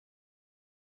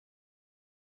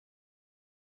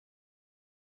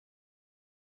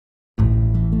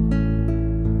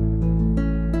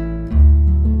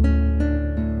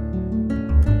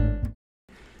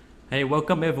Hey,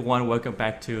 welcome everyone. Welcome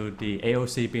back to the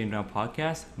AOC Being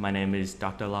podcast. My name is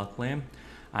Dr. Lau Lim.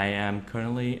 I am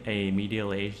currently a media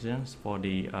liaison for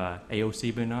the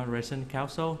AOC Being Resident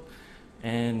Council.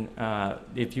 And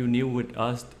if you're new with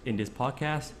us in this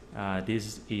podcast,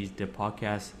 this is the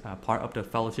podcast part of the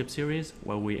fellowship series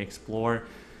where we explore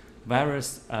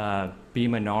various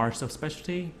BMNR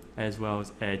subspecialty as well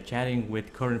as chatting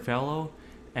with current fellow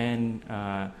and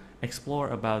explore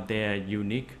about their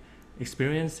unique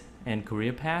experience and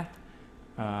career path.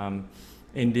 Um,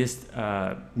 in this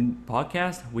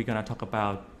podcast, we're gonna talk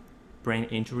about brain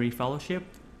injury fellowship.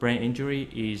 Brain injury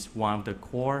is one of the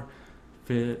core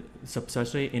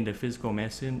subspecialty in the physical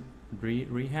medicine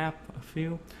rehab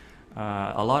field.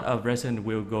 A lot of residents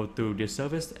will go through this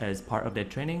service as part of their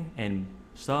training, and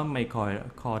some may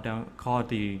call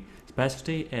the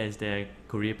specialty as their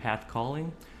career path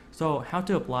calling. So, how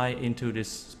to apply into this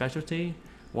specialty?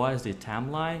 What is the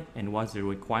timeline and what's the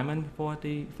requirement for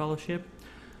the fellowship?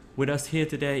 With us here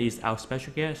today is our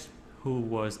special guest, who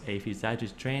was a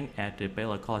physiologist trained at the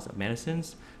Baylor College of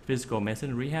Medicine's Physical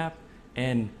Medicine Rehab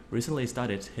and recently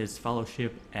started his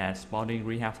fellowship at Spalding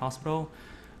Rehab Hospital,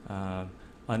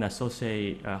 an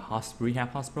associate rehab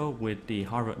hospital with the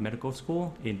Harvard Medical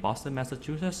School in Boston,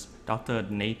 Massachusetts, Dr.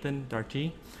 Nathan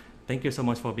Darji. Thank you so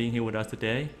much for being here with us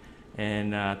today,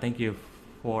 and thank you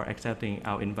for accepting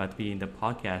our invite to be in the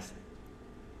podcast.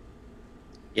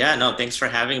 Yeah, no, thanks for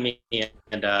having me,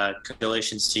 and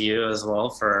congratulations to you as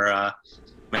well for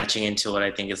matching into what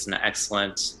I think is an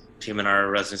excellent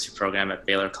PM&R residency program at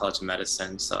Baylor College of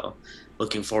Medicine. So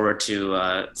looking forward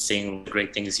to seeing the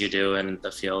great things you do in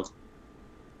the field.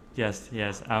 Yes,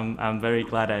 I'm very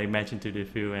glad I mentioned to the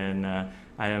field, and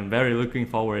I am very looking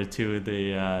forward to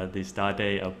the start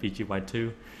day of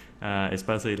PGY2,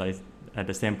 especially like at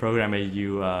the same program as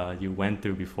you went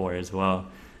through before as well.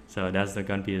 So that's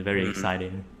going to be very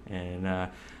exciting. And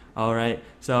all right,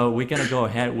 so we're gonna go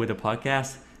ahead with the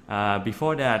podcast.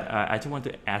 Before that, I just want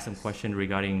to ask some questions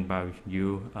regarding about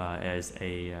you as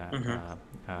a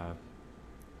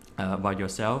about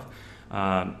yourself.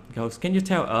 Can you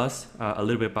tell us a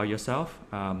little bit about yourself?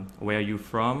 Where are you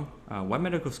from? What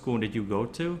medical school did you go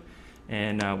to?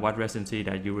 And what residency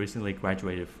that you recently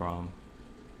graduated from?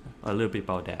 A little bit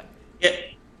about that. Yeah,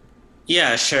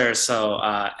 yeah, sure. So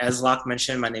as Locke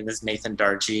mentioned, my name is Nathan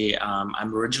Darji.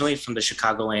 I'm originally from the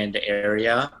Chicagoland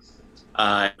area.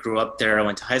 I grew up there. I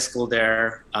went to high school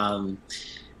there. And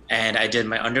I did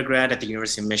my undergrad at the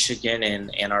University of Michigan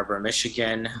in Ann Arbor,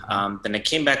 Michigan. Then I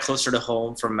came back closer to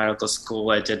home for medical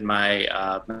school. I did my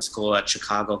medical school at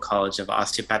Chicago College of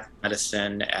Osteopathic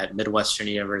Medicine at Midwestern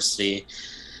University.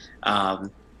 Um,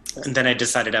 and then I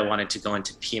decided I wanted to go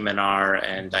into PM&R,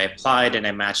 and I applied and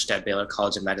I matched at Baylor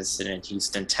College of Medicine in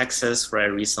Houston, Texas, where I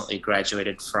recently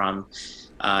graduated from.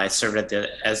 I served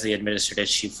as the administrative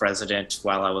chief resident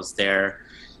while I was there.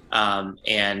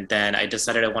 And then I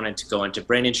decided I wanted to go into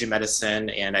brain injury medicine,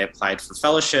 and I applied for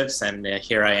fellowships. And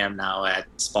here I am now at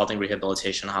Spalding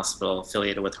Rehabilitation Hospital,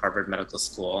 affiliated with Harvard Medical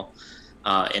School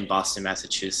in Boston,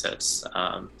 Massachusetts.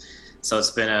 So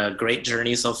it's been a great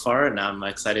journey so far, and I'm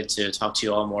excited to talk to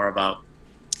you all more about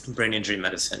brain injury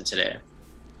medicine today.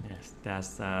 Yes,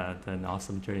 that's an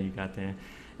awesome journey you got there.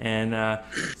 And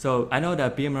so I know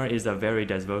that BMR is a very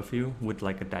diverse field with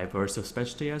like a diverse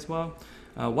specialty as well.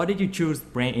 Why did you choose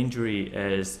brain injury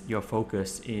as your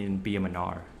focus in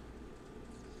BMR?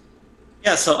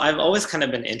 Yeah, so I've always kind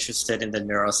of been interested in the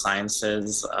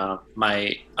neurosciences.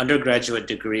 My undergraduate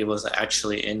degree was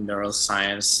actually in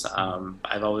neuroscience.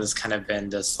 I've always kind of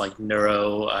been this like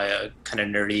neuro, kind of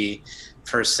nerdy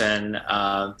person.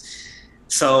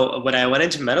 So when I went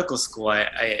into medical school,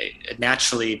 I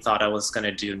naturally thought I was going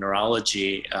to do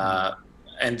neurology.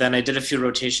 And then I did a few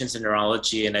rotations in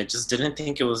neurology, and I just didn't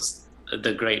think it was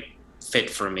the great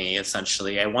fit for me,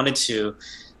 essentially. I wanted to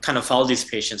kind of follow these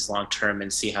patients long term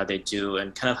and see how they do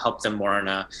and kind of help them more on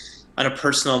a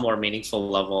personal, more meaningful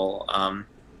level.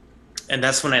 And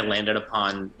that's when I landed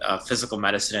upon physical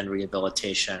medicine and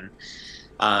rehabilitation.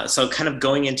 So kind of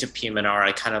going into PM&R,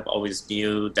 I kind of always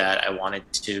knew that I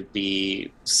wanted to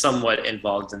be somewhat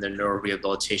involved in the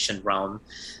neurorehabilitation realm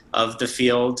of the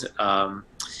field.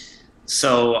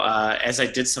 So as I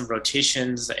did some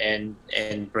rotations in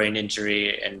brain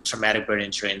injury and traumatic brain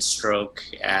injury and stroke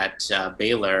at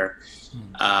Baylor,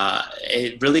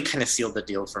 it really kind of sealed the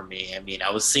deal for me. I mean,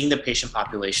 I was seeing the patient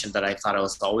population that I thought I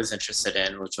was always interested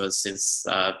in, which was this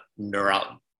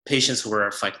patients who were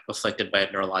afflicted by a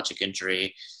neurologic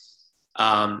injury.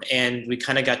 And we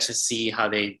kind of got to see how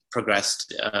they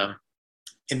progressed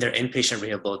in their inpatient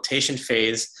rehabilitation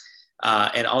phase.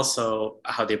 and also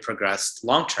how they progressed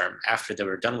long term after they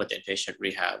were done with inpatient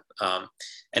rehab.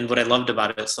 And what I loved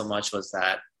about it so much was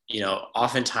that,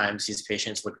 oftentimes these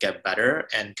patients would get better,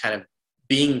 and kind of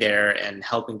being there and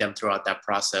helping them throughout that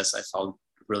process, I felt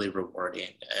really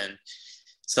rewarding. And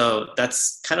so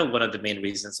that's kind of one of the main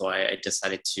reasons why I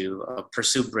decided to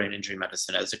pursue brain injury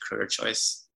medicine as a career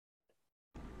choice.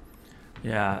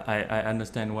 Yeah, I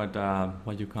understand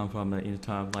what you come from in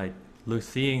terms of like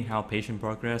seeing how patient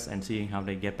progress and seeing how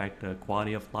they get back the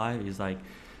quality of life is like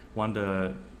one of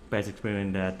the best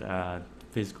experience that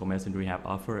physical medicine rehab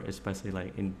offer, especially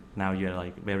like in now you're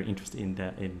like very interested in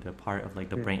the part of like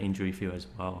the brain injury field as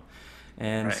well.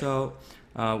 And Right. so,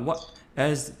 what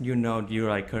as you know, you're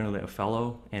like currently a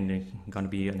fellow and then gonna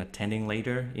be an attending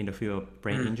later in the field of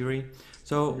brain injury.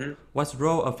 So, Mm-hmm. what's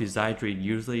role of physiatry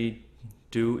usually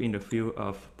do in the field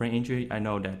of brain injury? I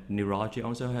know that neurology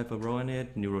also have a role in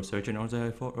it, neurosurgeon also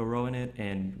have a role in it,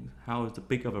 and how is the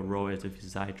big of a role is the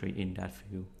physiatry in that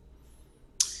field?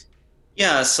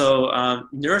 Yeah, so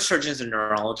neurosurgeons and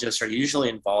neurologists are usually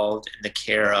involved in the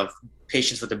care of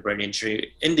patients with a brain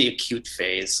injury in the acute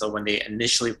phase. So when they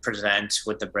initially present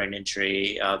with the brain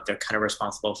injury, they're kind of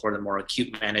responsible for the more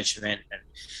acute management, and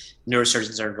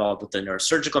neurosurgeons are involved with the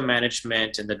neurosurgical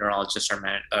management, and the neurologists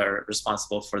are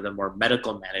responsible for the more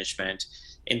medical management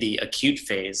in the acute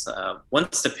phase.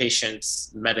 Once the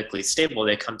patient's medically stable,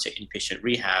 they come to inpatient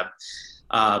rehab.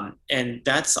 And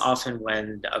that's often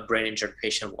when a brain injured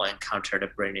patient will encounter the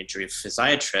brain injury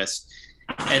physiatrist.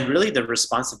 And really, the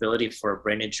responsibility for a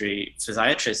brain injury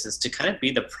physiatrist is to kind of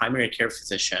be the primary care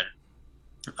physician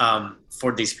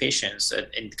for these patients,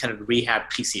 and kind of rehab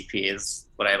PCP is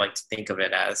what I like to think of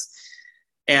it as.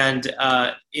 And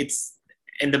it's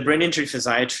in the brain injury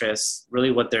physiatrists,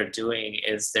 really what they're doing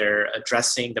is they're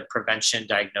addressing the prevention,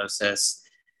 diagnosis,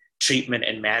 treatment,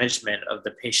 and management of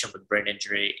the patient with brain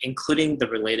injury, including the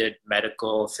related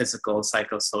medical, physical,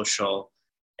 psychosocial,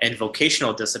 and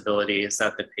vocational disabilities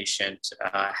that the patient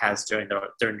has during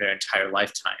their entire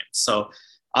lifetime. So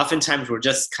oftentimes we're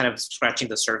just kind of scratching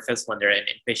the surface when they're in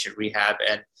inpatient rehab,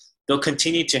 and they'll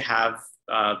continue to have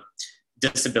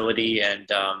disability and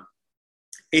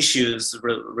issues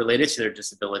related to their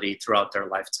disability throughout their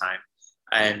lifetime.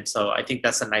 And so I think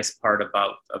that's a nice part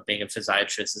about being a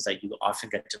physiatrist, is that you often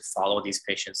get to follow these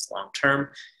patients long term.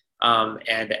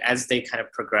 And as they kind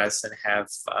of progress and have,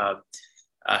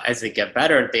 as they get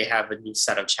better, they have a new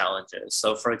set of challenges.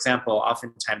 So, for example,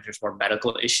 oftentimes there's more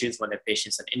medical issues when the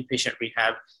patient's in inpatient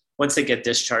rehab. Once they get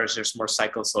discharged, there's more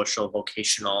psychosocial,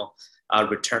 vocational,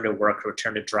 return to work,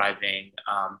 return to driving.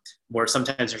 More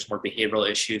sometimes there's more behavioral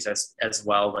issues as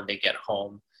well when they get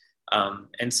home.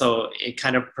 And so it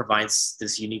kind of provides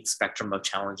this unique spectrum of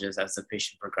challenges as the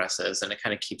patient progresses, and it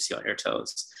kind of keeps you on your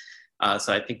toes.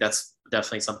 So I think that's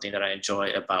definitely something that I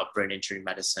enjoy about brain injury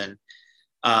medicine.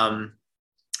 Um,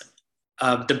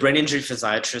 the brain injury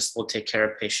physiatrist will take care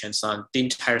of patients on the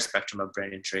entire spectrum of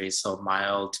brain injuries, so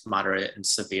mild, moderate, and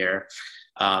severe.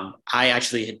 I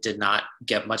actually did not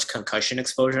get much concussion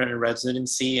exposure in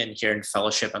residency, and here in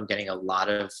fellowship, I'm getting a lot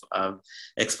of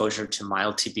exposure to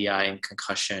mild TBI and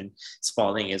concussion.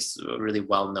 Spalding is really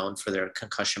well known for their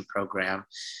concussion program.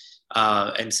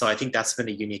 And so I think that's been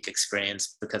a unique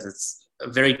experience because it's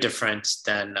very different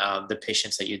than the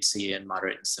patients that you'd see in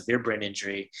moderate and severe brain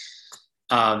injury.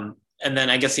 And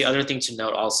then I guess the other thing to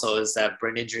note also is that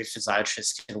brain injury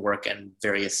physiatrists can work in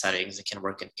various settings. They can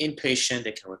work in inpatient,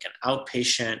 they can work in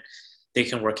outpatient, they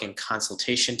can work in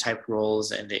consultation type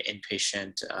roles in the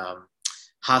inpatient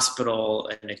hospital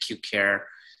and acute care.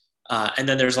 And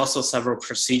then there's also several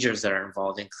procedures that are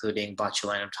involved, including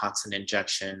botulinum toxin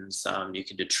injections. You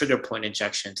can do trigger point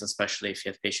injections, especially if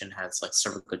your patient has like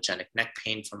cervicogenic neck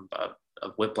pain from a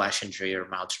whiplash injury or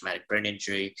mild traumatic brain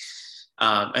injury.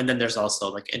 And then there's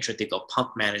also like intrathecal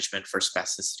pump management for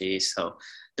spasticity. So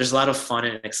there's a lot of fun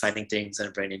and exciting things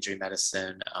in brain injury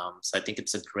medicine. So I think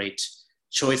it's a great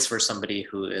choice for somebody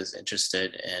who is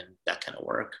interested in that kind of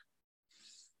work.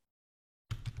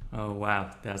 Oh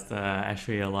wow, that's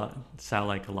actually a lot. Sound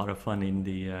like a lot of fun in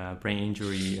the brain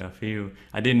injury field.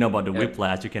 I didn't know about the Yeah.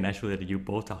 whiplash. You can actually you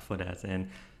both offer that, and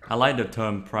I like the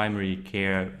term primary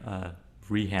care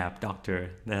rehab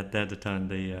doctor. That the term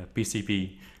the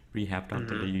PCP rehab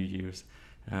doctor that Mm-hmm. you use.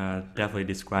 Definitely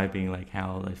describing like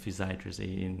how the physiatrist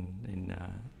in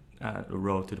a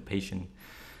role to the patient.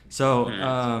 So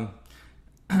Mm-hmm.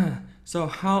 so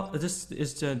how this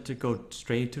is to go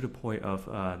straight to the point of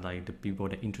like the people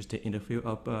that are interested in the field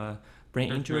of brain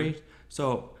Mm-hmm. injury.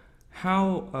 So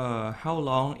How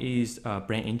long is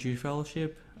brain injury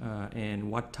fellowship,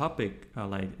 and what topic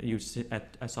like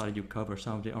I saw that you covered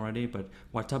some of it already, but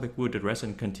what topic would the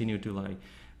resident continue to like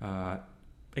uh,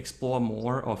 explore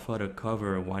more or further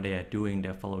cover while they are doing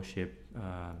their fellowship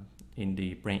in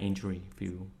the brain injury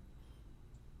field?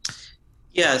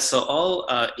 Yeah, so all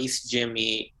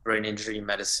ACGME brain injury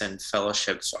medicine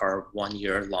fellowships are 1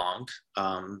 year long.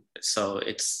 So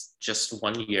it's just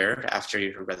 1 year after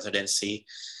your residency.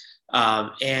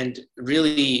 And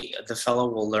really, the fellow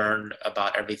will learn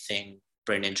about everything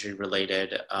brain injury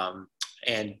related,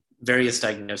 and various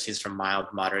diagnoses from mild,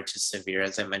 moderate to severe,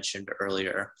 as I mentioned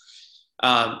earlier.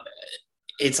 Um,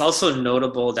 it's also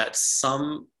notable that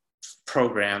some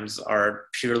programs are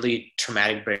purely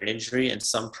traumatic brain injury, and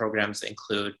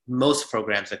most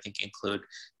programs, I think, include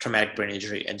traumatic brain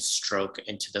injury and stroke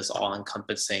into this all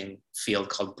encompassing field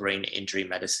called brain injury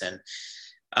medicine.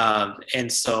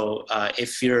 And so,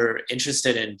 if you're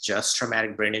interested in just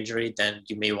traumatic brain injury, then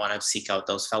you may want to seek out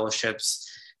those fellowships.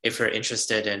 If you're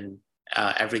interested in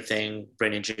everything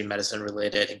brain injury medicine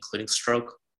related, including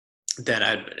stroke, then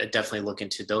I'd definitely look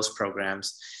into those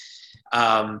programs.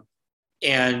 Um,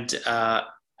 and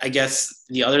I guess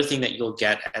the other thing that you'll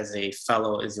get as a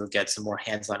fellow is you'll get some more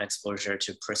hands-on exposure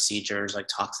to procedures like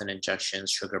toxin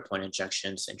injections, trigger point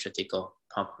injections, intrathecal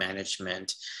pump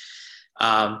management.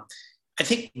 Um, I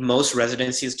think most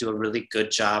residencies do a really good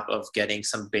job of getting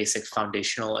some basic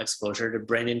foundational exposure to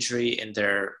brain injury in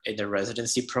their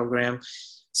residency program.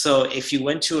 So if you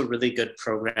went to a really good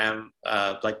program,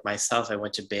 like myself, I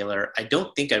went to Baylor. I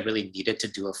don't think I really needed to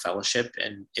do a fellowship,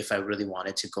 and if I really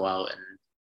wanted to go out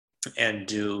and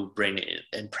do brain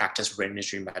and practice brain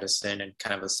injury medicine and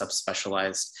kind of a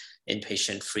subspecialized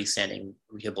inpatient freestanding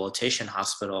rehabilitation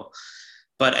hospital.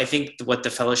 But I think what the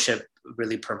fellowship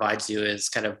really provides you is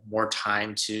kind of more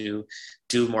time to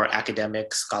do more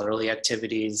academic scholarly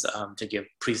activities, to give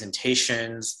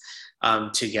presentations,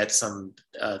 to get some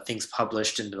things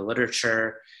published in the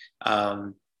literature,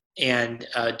 and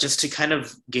just to kind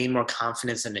of gain more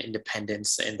confidence and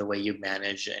independence in the way you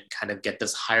manage and kind of get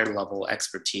this higher level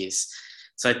expertise.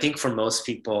 So I think for most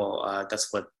people,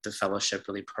 that's what the fellowship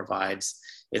really provides.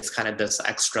 It's kind of this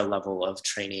extra level of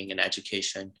training and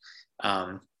education.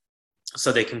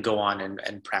 So they can go on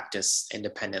and practice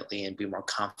independently and be more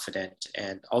confident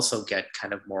and also get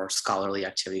kind of more scholarly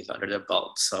activities under their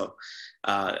belt. So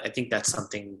I think that's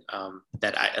something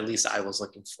that at least I was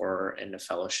looking for in a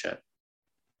fellowship.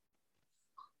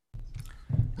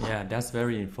 Yeah, that's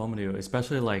very informative,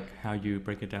 especially like how you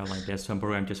break it down. Like there's some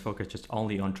program just focus just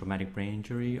only on traumatic brain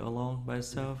injury alone by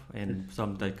itself, and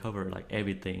some that cover like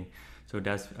everything. So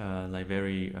that's like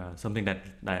very something that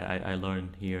I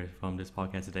learned here from this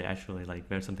podcast today. Actually, like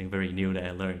there's something very new that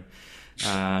I learned.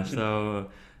 Uh, so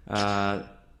uh,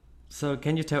 so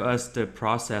can you tell us the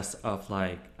process of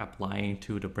like applying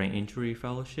to the brain injury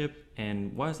fellowship,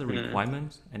 and what is the Mhm.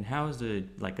 requirements, and how is the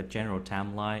like a general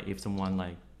timeline if someone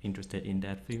like interested in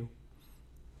that field?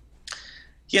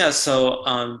 Yeah, so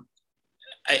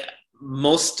I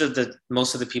most of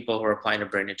the people who are applying to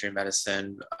brain injury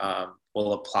medicine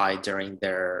will apply during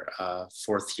their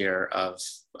fourth year of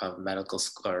medical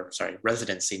school, or sorry,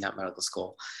 residency, not medical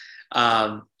school.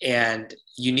 And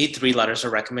you need 3 letters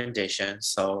of recommendation.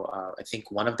 So I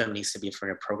think one of them needs to be from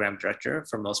your program director.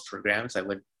 For most programs, I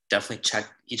would definitely check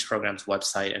each program's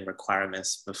website and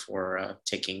requirements before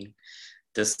taking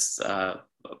this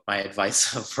my advice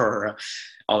for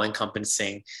all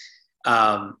encompassing.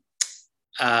 Um,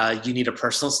 you need a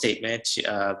personal statement.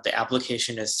 The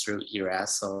application is through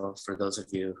ERAS. So for those of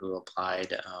you who applied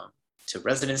to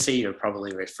residency, you're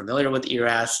probably very familiar with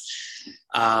ERAS.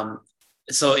 Um,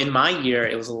 so in my year,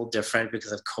 it was a little different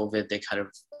because of COVID. They kind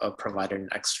of provided an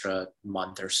extra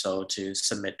month or so to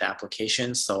submit the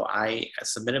application. So I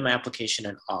submitted my application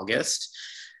in August.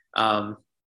 Um,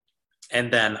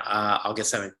 and then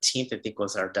August 17th, I think,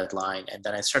 was our deadline. And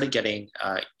then I started getting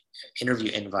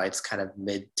interview invites kind of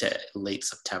mid to late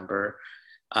September.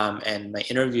 And my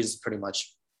interviews pretty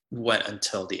much went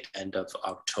until the end of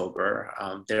October.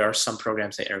 There are some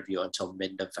programs that interview until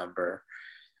mid-November.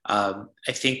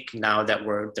 I think now that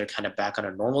they're kind of back on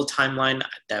a normal timeline,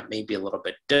 that may be a little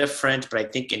bit different, but I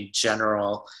think in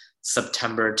general,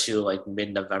 September to like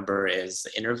mid-November is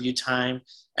interview time.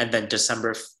 And then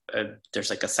December,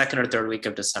 there's like a second or third week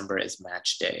of December is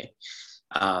match day.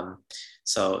 Um,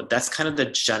 so that's kind of the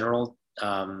general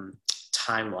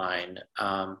timeline.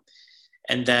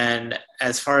 And then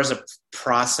as far as a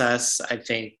process, I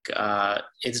think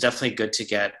it's definitely good to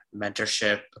get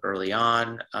mentorship early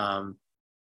on,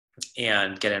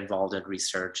 and get involved in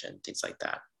research and things like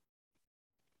that.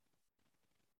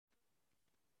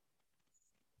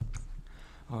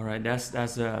 All right, that's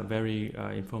very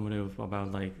informative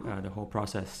about like the whole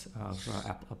process of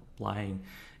applying.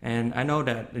 And I know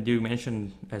that you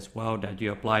mentioned as well that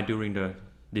you applied during the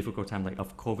difficult time like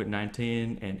of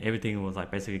COVID-19 and everything was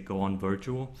like basically go on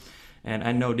virtual. And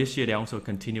I know this year they also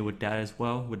continue with that as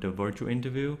well with the virtual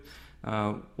interview.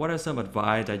 What are some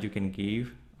advice that you can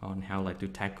give on how like to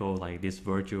tackle like this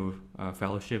virtual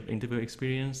fellowship interview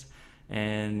experience?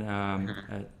 And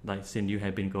like since you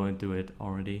have been going through it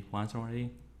already once already,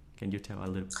 can you tell a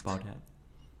little about that?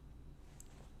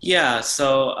 Yeah,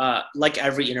 so like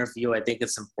every interview, I think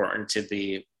it's important to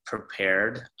be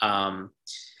prepared.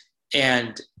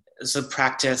 And so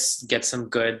practice, get some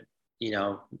good,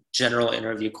 general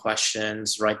interview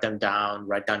questions, write down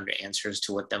your answers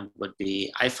to what them would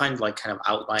be. I find like kind of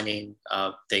outlining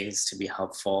things to be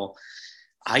helpful.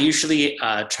 I usually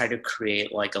try to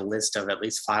create like a list of at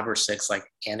least 5 or 6 like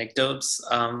anecdotes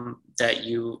that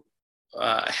you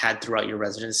had throughout your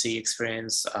residency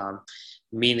experience,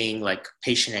 meaning like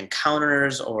patient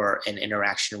encounters or an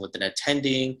interaction with an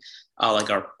attending,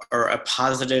 or a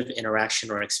positive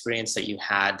interaction or experience that you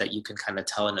had that you can kind of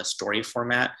tell in a story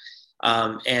format,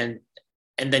 and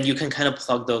then you can kind of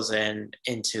plug those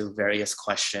into various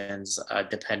questions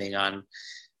depending on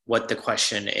what the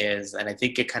question is. And I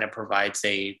think it kind of provides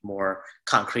a more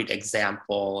concrete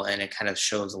example and it kind of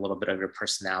shows a little bit of your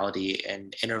personality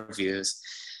in interviews.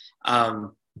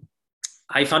 Um,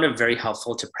 I found it very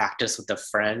helpful to practice with a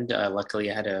friend.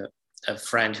 Luckily, I had a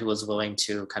friend who was willing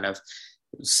to kind of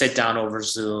sit down over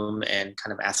Zoom and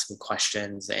kind of ask me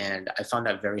questions. And I found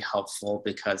that very helpful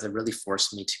because it really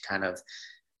forced me to kind of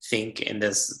think in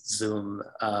this Zoom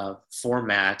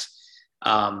format.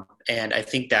 And I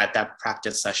think that that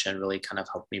practice session really kind of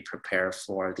helped me prepare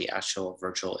for the actual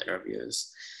virtual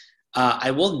interviews.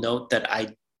 I will note that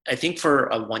I think for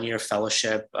a 1 year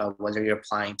fellowship, whether you're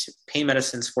applying to pain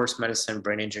medicine, sports medicine,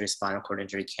 brain injury, spinal cord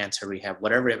injury, cancer rehab,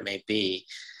 whatever it may be,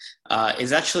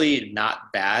 is actually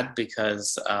not bad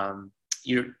because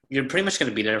you're pretty much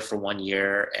going to be there for 1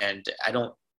 year, and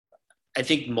I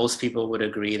think most people would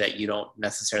agree that you don't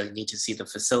necessarily need to see the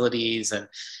facilities and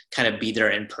kind of be there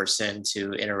in person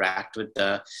to interact with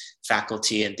the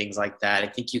faculty and things like that. I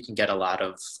think you can get a lot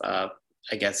of,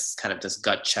 I guess, kind of this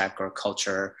gut check or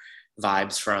culture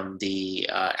vibes from the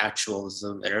actual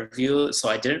Zoom interview. So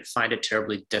I didn't find it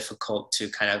terribly difficult to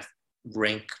kind of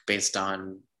rank based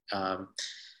on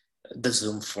the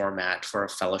Zoom format for a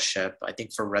fellowship. I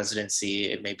think for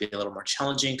residency, it may be a little more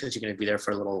challenging because you're going to be there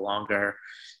for a little longer.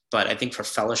 But I think for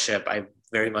fellowship, I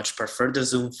very much prefer the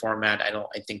Zoom format.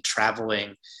 I think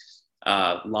traveling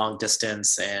long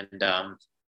distance and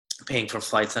paying for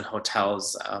flights and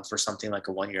hotels for something like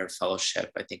a 1 year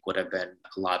fellowship, I think would have been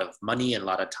a lot of money and a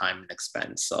lot of time and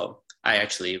expense. So I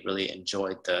actually really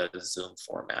enjoyed the Zoom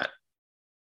format.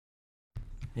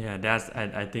 Yeah,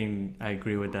 I think I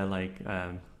agree with that. Like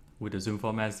with the Zoom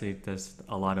formats, there's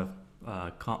a lot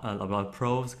of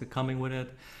pros coming with it,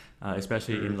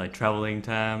 especially in Mm-hmm. like traveling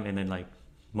time and then like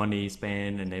money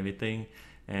spent and everything.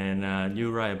 And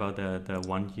you're right about the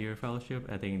 1 year fellowship.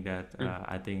 I think that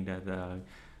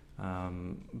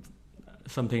um,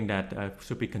 something that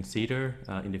should be considered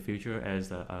in the future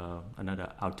as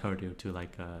another alternative to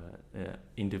like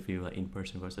interview like in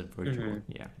person versus virtual.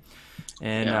 Mm-hmm. Yeah.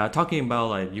 And Yeah. talking about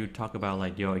like you talk about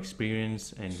like your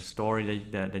experience and the story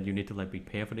that you need to like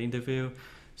prepare for the interview.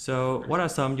 So what are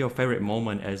some of your favorite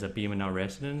moments as a BMNR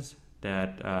resident that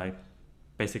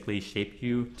basically shaped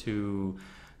you to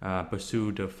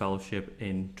pursue the fellowship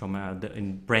in in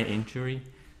brain injury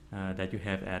that you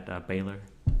have at Baylor?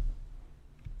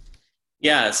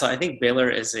 Yeah, so I think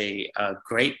Baylor is a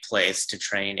great place to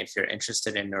train if you're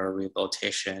interested in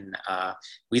neurorehabilitation.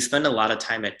 We spend a lot of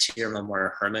time at Tier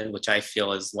Memorial Hermann, which I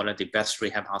feel is one of the best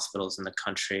rehab hospitals in the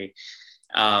country.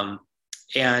 Um,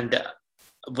 and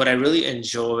what I really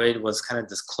enjoyed was kind of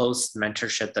this close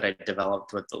mentorship that I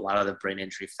developed with a lot of the brain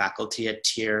injury faculty at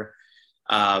Tier.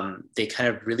 They kind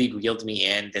of really reeled me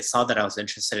in. They saw that I was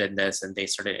interested in this and they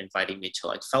started inviting me to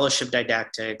like fellowship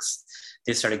didactics.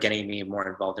 They started getting me more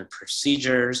involved in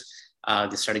procedures.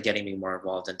 They started getting me more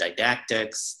involved in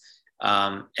didactics.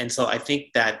 And so I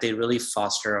think that they really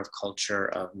foster a culture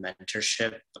of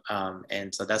mentorship.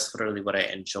 And so that's really what I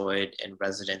enjoyed in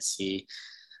residency.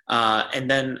 And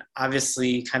then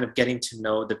obviously kind of getting to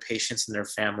know the patients and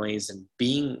their families and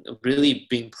being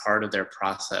part of their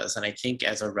process. And I think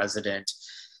as a resident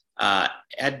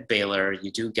at Baylor,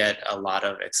 you do get a lot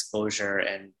of exposure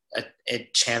and a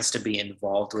chance to be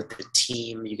involved with the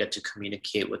team. You get to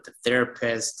communicate with the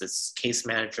therapists, the case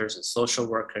managers, the social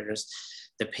workers,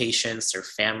 the patients, their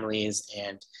families,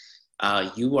 and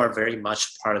you are very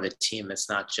much part of the team. It's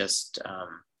not just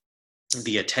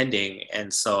the attending.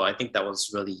 And so I think that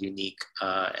was really unique.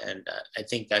 And I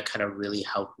think that kind of really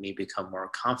helped me become more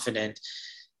confident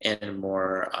and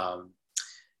more,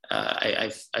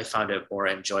 I found it more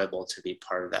enjoyable to be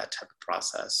part of that type of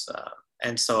process.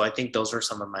 And so I think those were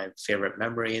some of my favorite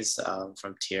memories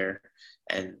from TIER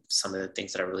and some of the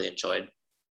things that I really enjoyed.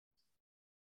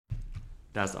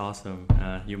 That's awesome.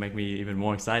 You make me even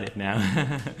more excited now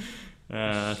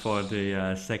for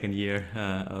the second year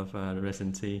of the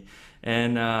residency.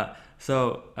 And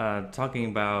talking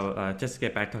about, just to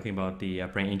get back talking about the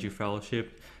Brain Injury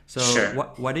Fellowship. So, Sure.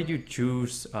 why did you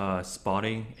choose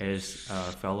spotting as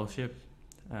a fellowship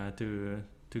to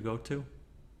go to?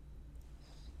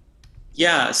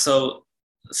 Yeah, so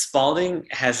Spalding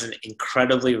has an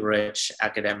incredibly rich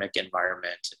academic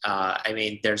environment. I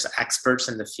mean, there's experts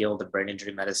in the field of brain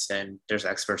injury medicine. There's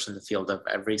experts in the field of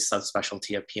every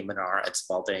subspecialty of PM&R at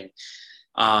Spalding.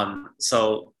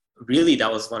 So really,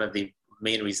 that was one of the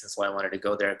main reasons why I wanted to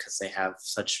go there because they have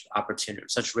such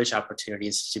rich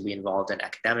opportunities to be involved in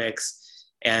academics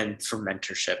and for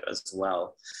mentorship as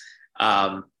well.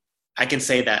 Um, I can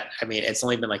say that, I mean, it's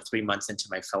only been like 3 months into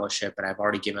my fellowship, and I've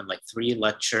already given like 3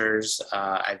 lectures.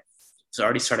 I've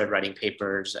already started writing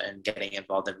papers and getting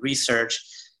involved in research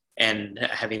and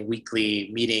having weekly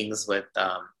meetings with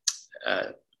uh,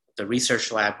 the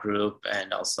research lab group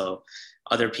and also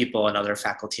other people and other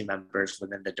faculty members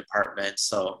within the department.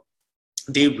 So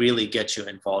they really get you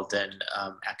involved in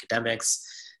academics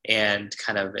and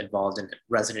kind of involved in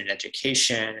resident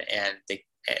education,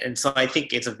 and so I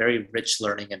think it's a very rich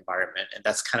learning environment, and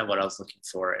that's kind of what I was looking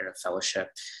for in a fellowship.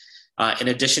 In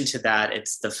addition to that,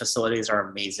 it's the facilities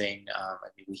are amazing. I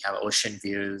mean, we have ocean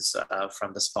views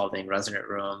from the Spalding resident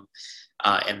room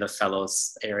in the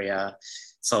fellows area.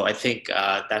 So I think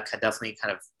that could definitely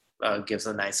kind of gives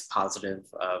a nice positive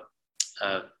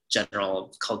uh,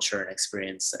 general culture and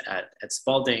experience at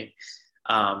Spalding.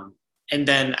 Um, and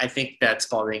then I think that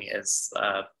Spalding is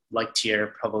like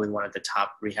TIER, probably one of the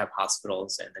top rehab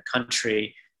hospitals in the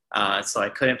country. So I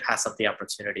couldn't pass up the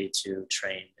opportunity to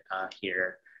train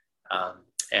here. Um,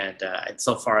 and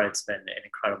so far, it's been an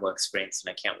incredible experience,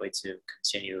 and I can't wait to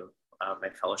continue my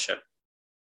fellowship.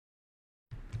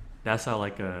 That sounds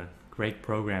like a great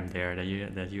program there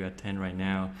that you attend right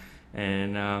now.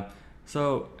 And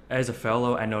so, as a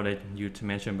fellow, I know that you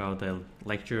mentioned about the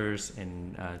lectures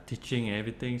and teaching and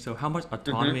everything. So, how much Mm-hmm.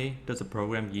 autonomy does the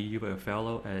program give you as a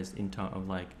fellow, as in terms of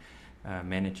like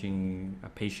managing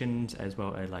patients as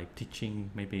well as like teaching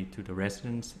maybe to the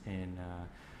residents and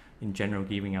in general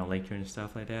giving out lecture and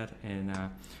stuff like that? And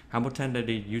how much time do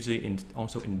they usually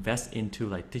also invest into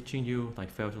like teaching you like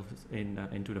fellows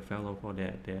into the fellow for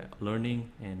their learning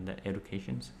and the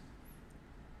educations?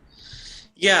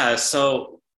 Yeah,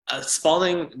 so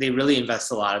Spalding, they really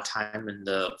invest a lot of time in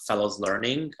the fellows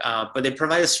learning, but they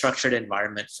provide a structured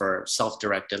environment for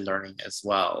self-directed learning as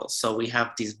well. So we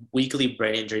have these weekly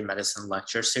brain injury medicine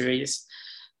lecture series,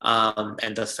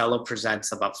 and the fellow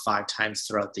presents about 5 times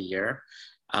throughout the year.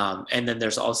 And then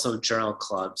there's also journal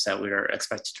clubs that we are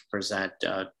expected to present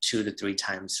 2 to 3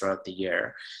 times throughout the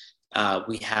year.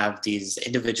 We have these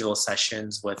individual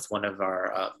sessions with one of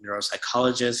our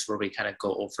neuropsychologists where we kind of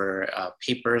go over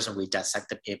papers and we dissect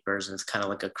the papers, and it's kind of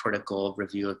like a critical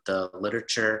review of the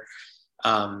literature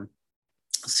um,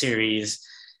 series.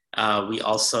 We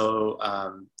also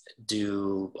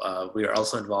we are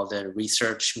also involved in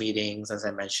research meetings, as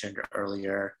I mentioned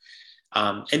earlier.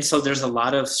 And so there's a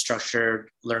lot of structured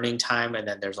learning time, and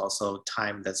then there's also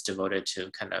time that's devoted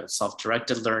to kind of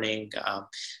self-directed learning.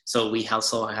 So we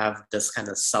also have this kind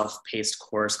of self-paced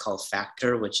course called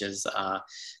Factor, which is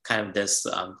kind of this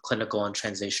clinical and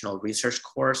translational research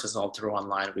course. It's all through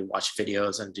online. We watch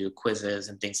videos and do quizzes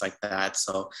and things like that.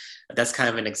 So that's kind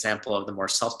of an example of the more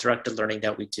self-directed learning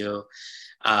that we do.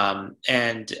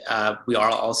 And we are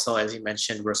also, as you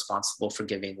mentioned, responsible for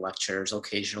giving lectures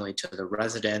occasionally to the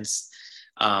residents.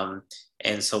 Um,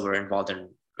 and so we're involved in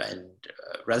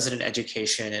resident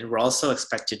education, and we're also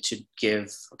expected to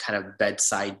give kind of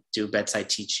do bedside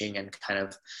teaching and kind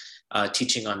of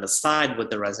teaching on the side with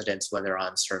the residents when they're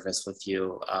on service with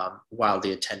you, while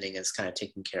the attending is kind of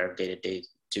taking care of day-to-day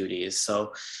duties.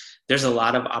 So there's a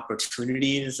lot of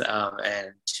opportunities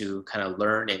and to kind of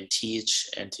learn and teach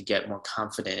and to get more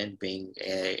confident in being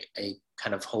a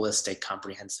kind of holistic,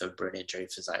 comprehensive brain injury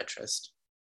physiatrist.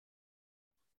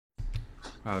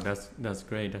 Wow, that's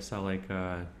great. That's how like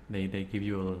they give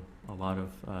you a lot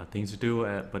of things to do,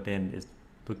 but then it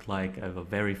looks like a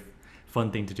very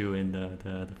fun thing to do in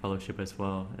the fellowship as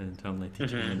well in terms of like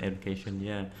teaching Mm-hmm. and education.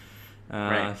 Yeah.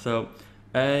 Right. So,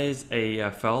 as a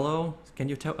fellow, can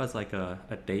you tell us like a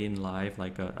day in life,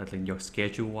 like I think your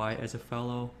schedule wise as a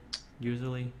fellow?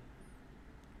 usually?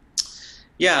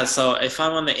 Yeah, so if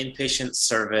I'm on the inpatient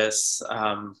service,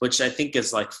 which I think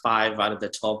is like 5 out of the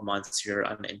 12 months you're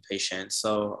on inpatient.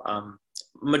 So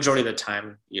majority of the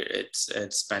time it's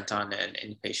spent on an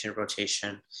inpatient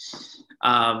rotation.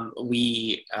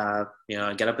 We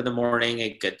get up in the morning,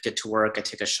 I get to work. I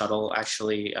take a shuttle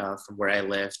actually from where I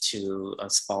live to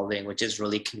Spalding, which is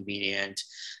really convenient.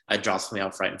 It drops me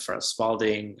off right in front of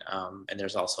Spalding. And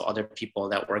there's also other people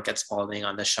that work at Spalding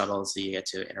on the shuttle, so you get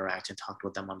to interact and talk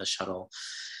with them on the shuttle,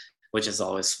 which is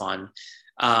always fun.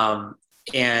 Um,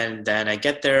 and then I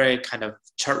get there, I kind of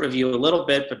chart review a little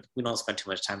bit, but we don't spend too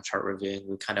much time chart reviewing.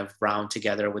 We kind of round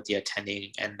together with the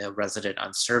attending and the resident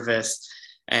on service.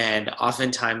 And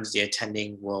oftentimes the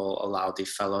attending will allow the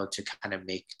fellow to kind of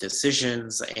make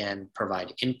decisions and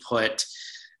provide input.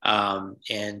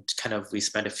 And kind of we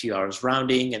spend a few hours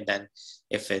rounding, and then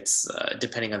if it's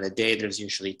depending on the day, there's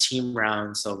usually team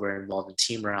rounds, so we're involved in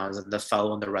team rounds, and the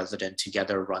fellow and the resident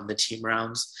together run the team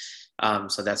rounds.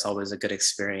 So that's always a good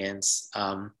experience.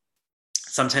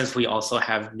 Sometimes we also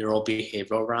have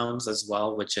neurobehavioral rounds as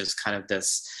well, which is kind of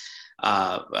this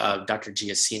Dr.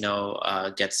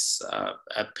 Giacino gets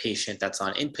a patient that's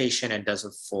on inpatient and does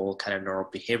a full kind of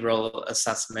neurobehavioral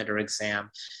assessment or exam,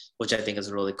 which I think is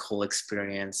a really cool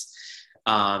experience.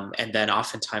 And then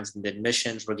oftentimes in the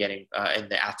admissions, we're getting, in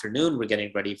the afternoon, we're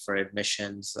getting ready for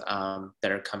admissions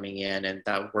that are coming in, and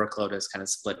that workload is kind of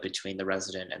split between the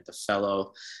resident and the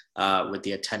fellow, with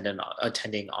the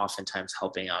attending oftentimes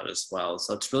helping out as well.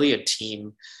 So it's really a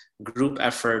team group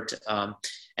effort.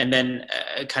 And then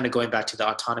kind of going back to the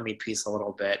autonomy piece a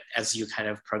little bit, as you kind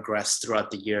of progress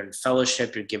throughout the year in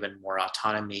fellowship, you're given more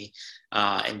autonomy.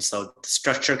 And so the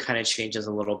structure kind of changes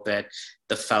a little bit.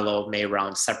 The fellow may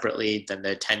round separately than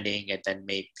the attending, and then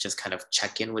may just kind of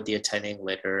check in with the attending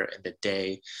later in the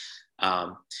day.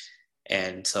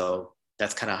 And so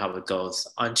that's kind of how it goes.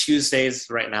 On Tuesdays,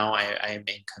 right now, I am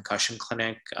in concussion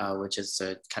clinic, which is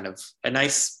a kind of a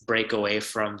nice break away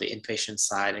from the inpatient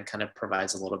side and kind of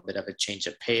provides a little bit of a change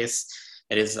of pace.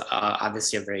 It is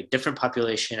obviously a very different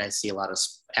population. I see a lot of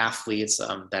athletes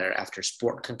that are after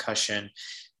sport concussion,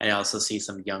 and I also see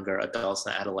some younger adults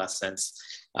and adolescents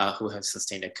who have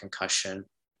sustained a concussion.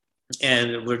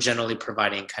 And we're generally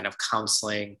providing kind of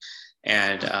counseling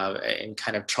and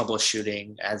kind of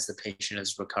troubleshooting as the patient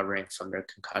is recovering from their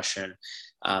concussion.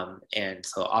 And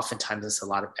so oftentimes it's a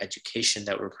lot of education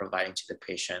that we're providing to the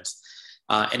patients.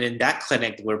 And in that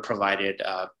clinic, we're provided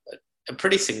a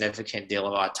pretty significant deal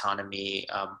of autonomy.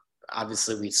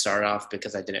 Obviously, we start off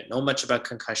because I didn't know much about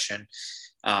concussion.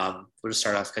 We'll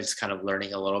start off just kind of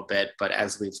learning a little bit, but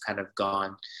as I've kind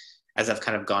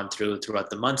of gone throughout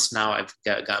the months now, I've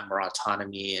got more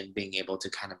autonomy and being able to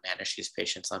kind of manage these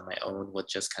patients on my own with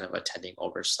just kind of attending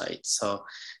oversight. So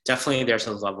definitely there's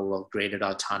a level of graded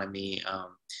autonomy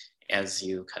as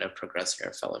you kind of progress in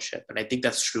your fellowship. And I think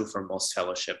that's true for most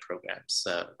fellowship programs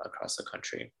across the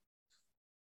country.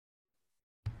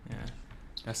 Yeah,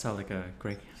 that sounds like a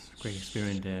great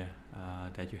experience there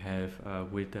that you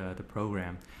have with the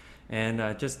program.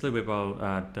 And just a little bit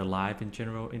about the life in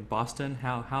general in Boston.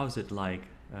 How is it like?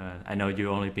 I know you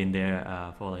only been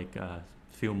there for like a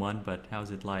few months, but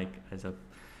how's it like as a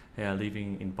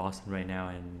living in Boston right now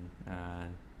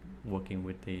and working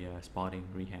with the Spalding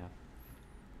Rehab?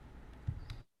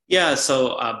 Yeah,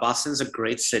 so Boston's a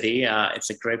great city. It's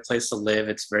a great place to live.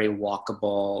 It's very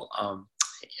walkable.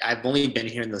 I've only been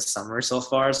here in the summer so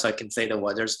far, so I can say the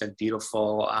weather's been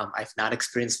beautiful. I've not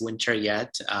experienced winter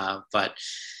yet, but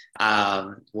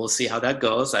we'll see how that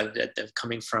goes. I've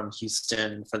coming from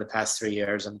Houston for the past 3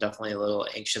 years. I'm definitely a little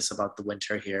anxious about the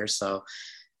winter here, so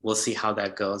we'll see how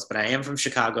that goes. But I am from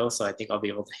Chicago, so I think I'll be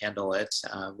able to handle it.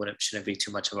 Shouldn't be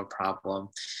too much of a problem.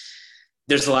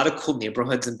 There's a lot of cool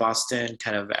neighborhoods in Boston.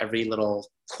 Kind of every little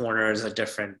corner is a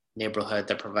different neighborhood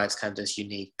that provides kind of this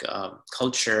unique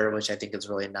culture, which I think is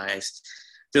really nice.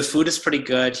 The food is pretty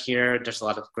good here. There's a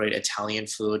lot of great Italian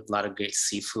food, a lot of great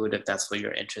seafood if that's what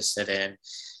you're interested in.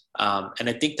 And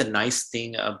I think the nice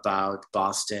thing about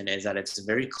Boston is that it's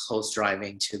very close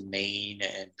driving to Maine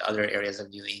and other areas of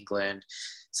New England.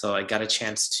 So I got a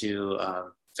chance to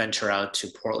venture out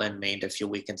to Portland, Maine a few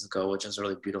weekends ago, which is a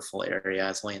really beautiful area.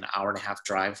 It's only an hour and a half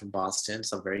drive from Boston,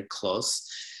 so very close.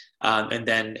 And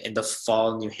then in the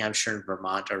fall, New Hampshire and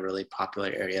Vermont are really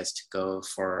popular areas to go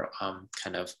for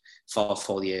kind of fall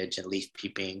foliage and leaf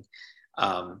peeping.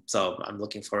 So I'm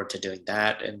looking forward to doing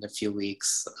that in a few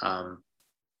weeks.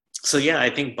 So yeah, I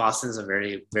think Boston is a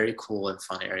very, very cool and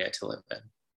fun area to live in.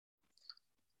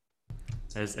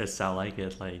 It sounds like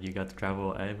it. Like you got to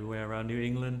travel everywhere around New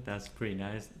England. That's pretty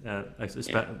nice. Yeah.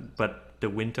 But the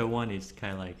winter one is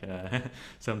kind of like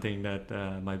something that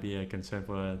might be a concern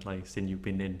for like since you've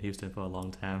been in Houston for a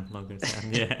longer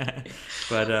time. Yeah.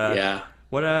 But Yeah.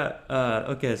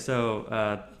 okay.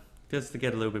 So just to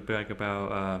get a little bit back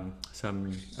about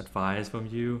some advice from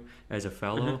you as a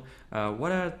fellow, Mhm.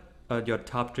 what are your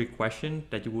top three questions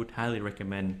that you would highly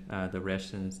recommend the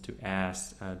residents to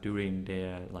ask during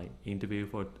their like interview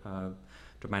for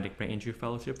traumatic brain injury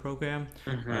fellowship program,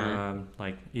 Mhm.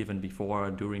 like even before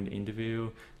or during the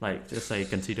interview, like just say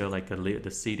consider like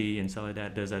the city and stuff like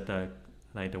that. Does that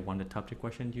like the top three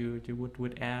question you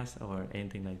would ask or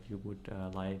anything that you would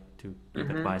like to give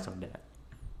Mhm. advice on that?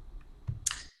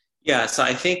 Yeah, so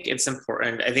I think it's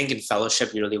important. I think in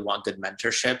fellowship, you really want good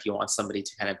mentorship. You want somebody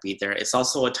to kind of be there. It's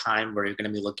also a time where you're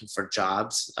going to be looking for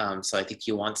jobs. So I think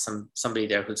you want somebody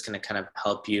there who's going to kind of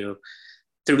help you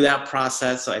through that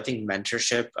process. So I think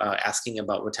mentorship, asking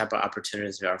about what type of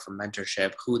opportunities there are for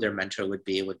mentorship, who their mentor would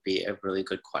be a really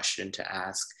good question to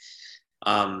ask.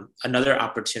 Another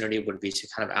opportunity would be to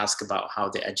kind of ask about how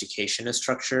the education is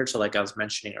structured. So, like I was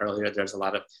mentioning earlier, there's a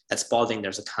lot of at Spalding.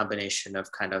 There's a combination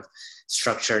of kind of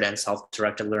structured and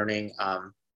self-directed learning.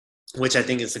 Which I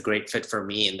think is a great fit for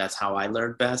me, and that's how I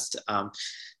learned best.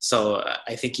 So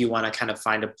I think you want to kind of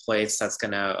find a place that's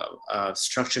going to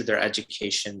structure their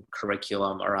education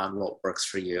curriculum around what works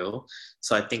for you.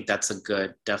 So I think that's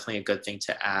definitely a good thing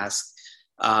to ask.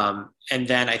 And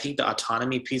then I think the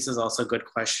autonomy piece is also a good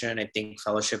question. I think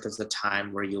fellowship is a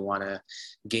time where you want to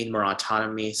gain more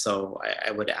autonomy. So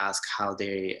I would ask how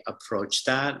they approach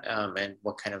that and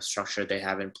what kind of structure they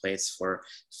have in place for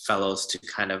fellows to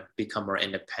kind of become more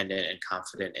independent and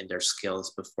confident in their skills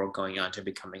before going on to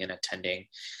becoming an attending.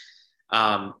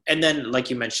 And then, like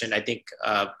you mentioned, I think,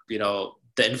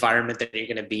 the environment that you're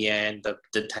going to be in, the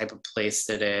type of place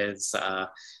it is,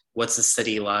 what's the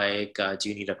city like? Do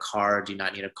you need a car? Do you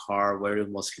not need a car? Where do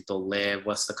most people live?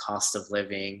 What's the cost of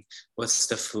living? What's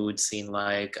the food scene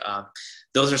like?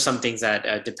 Those are some things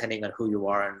that, depending on who you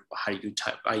are and how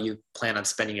you plan on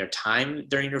spending your time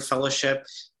during your fellowship,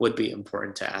 would be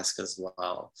important to ask as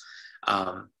well.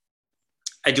 Um,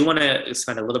 I do want to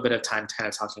spend a little bit of time kind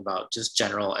of talking about just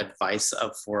general advice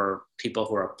for people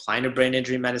who are applying to brain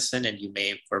injury medicine, and you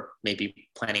maybe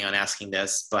planning on asking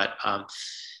this, but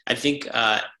I think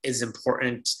it's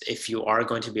important if you are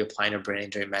going to be applying to brain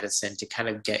injury medicine to kind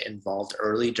of get involved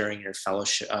early during your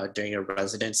fellowship, during your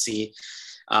residency.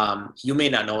 You may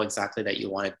not know exactly that you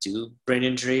want to do brain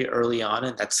injury early on,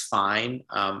 and that's fine.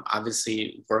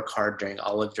 Obviously, work hard during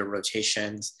all of your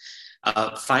rotations.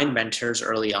 Find mentors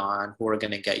early on who are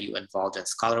going to get you involved in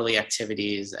scholarly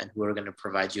activities and who are going to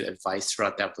provide you advice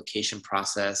throughout the application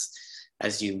process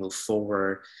as you move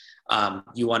forward.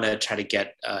 You want to try to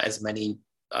get as many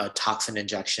toxin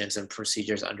injections and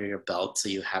procedures under your belt so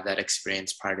you have that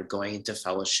experience prior to going into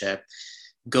fellowship.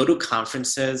 Go to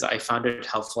conferences. I found it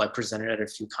helpful. I presented at a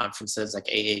few conferences like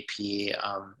AAP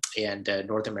and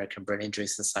North American Brain Injury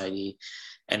Society.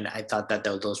 And I thought that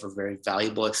those were very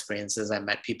valuable experiences. I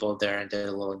met people there and did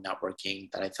a little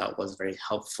networking that I thought was very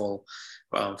helpful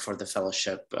for the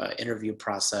fellowship interview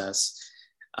process.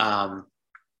 Um,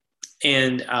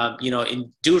 and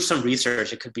do some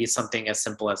research. It could be something as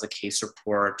simple as a case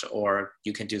report, or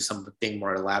you can do something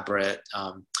more elaborate,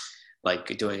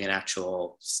 like doing an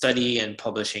actual study and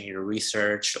publishing your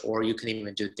research, or you can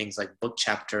even do things like book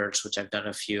chapters, which I've done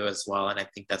a few as well, and I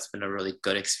think that's been a really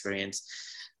good experience,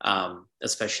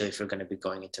 especially if you're going to be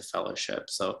going into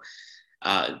fellowship. So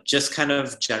just kind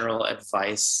of general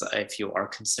advice if you are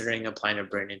considering applying to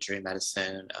brain injury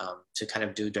medicine, to kind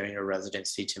of do during your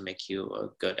residency to make you a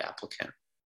good applicant.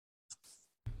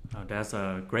 Oh, that's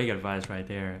a great advice right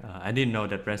there. I didn't know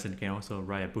that Preston can also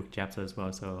write a book chapter as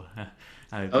well, so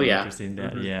I'd Oh be yeah. interested in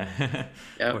that. Hmm. Yeah,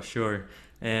 for Yep. sure.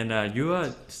 And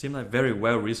you seem like very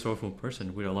well resourceful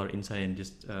person with a lot of insight in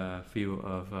just field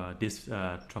of this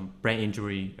brain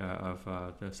injury of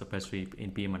especially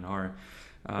in PM&R,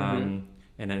 Hmm.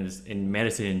 and then in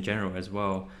medicine in general as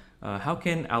well. How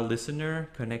can our listener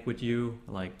connect with you,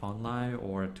 like online,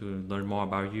 or to learn more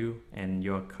about you and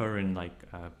your current like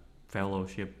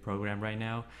fellowship program right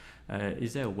now?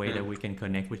 Is there a way that we can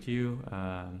connect with you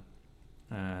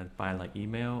by like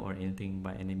email or anything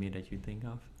by any means that you think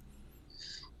of?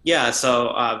 Yeah,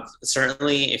 so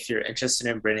certainly if you're interested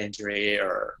in brain injury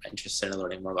or interested in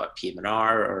learning more about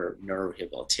PM&R or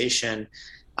neurorehabilitation,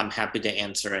 I'm happy to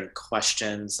answer any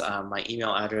questions. My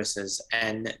email address is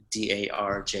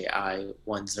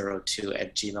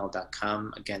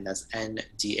ndarji102@gmail.com. Again, that's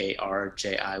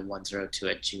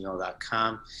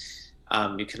ndarji102@gmail.com.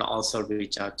 You can also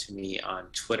reach out to me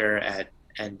on Twitter at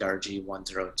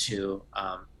ndarji102.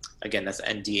 Again, that's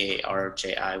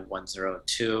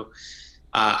NDARJI102.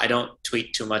 I don't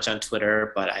tweet too much on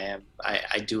Twitter, but I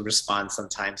do respond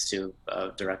sometimes to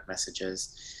direct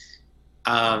messages.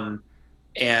 Um,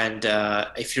 and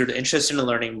if you're interested in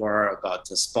learning more about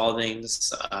the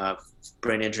Spalding's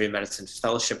Brain Injury Medicine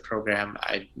Fellowship Program,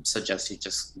 I suggest you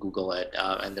just Google it.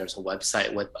 And there's a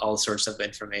website with all sorts of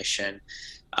information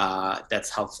that's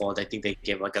helpful. I think they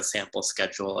gave like a sample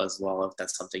schedule as well, if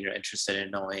that's something you're interested in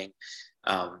knowing.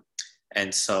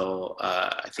 And so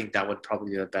I think that would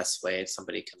probably be the best way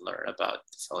somebody can learn about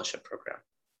the fellowship program.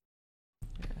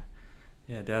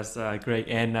 Yeah, that's great.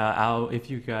 And if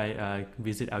you guys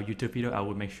visit our YouTube video, I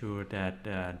will make sure that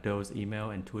those email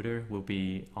and Twitter will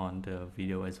be on the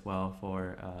video as well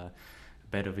for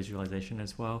better visualization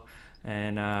as well.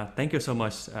 And thank you so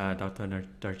much, Dr.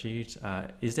 Darjeet.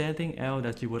 Is there anything else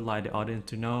that you would like the audience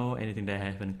to know? Anything that I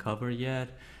haven't covered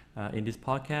yet in this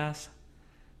podcast?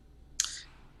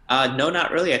 No,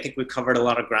 not really. I think we covered a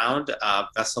lot of ground.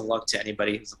 Best of luck to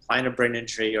anybody who's applying to brain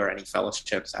injury or any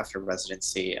fellowships after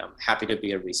residency. I'm happy to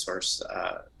be a resource,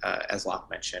 as Locke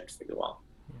mentioned, for you all.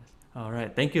 Yes. All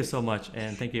right. Thank you so much.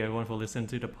 And thank you everyone for listening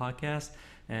to the podcast.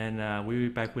 And we'll be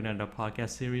back with another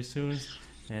podcast series soon.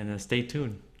 And stay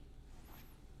tuned.